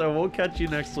 So we'll catch you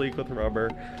next week with Rubber.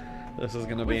 This is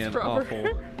gonna be an awful,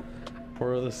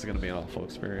 or this is gonna be an awful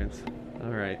experience. All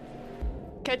right.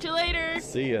 Catch you later.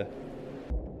 See ya.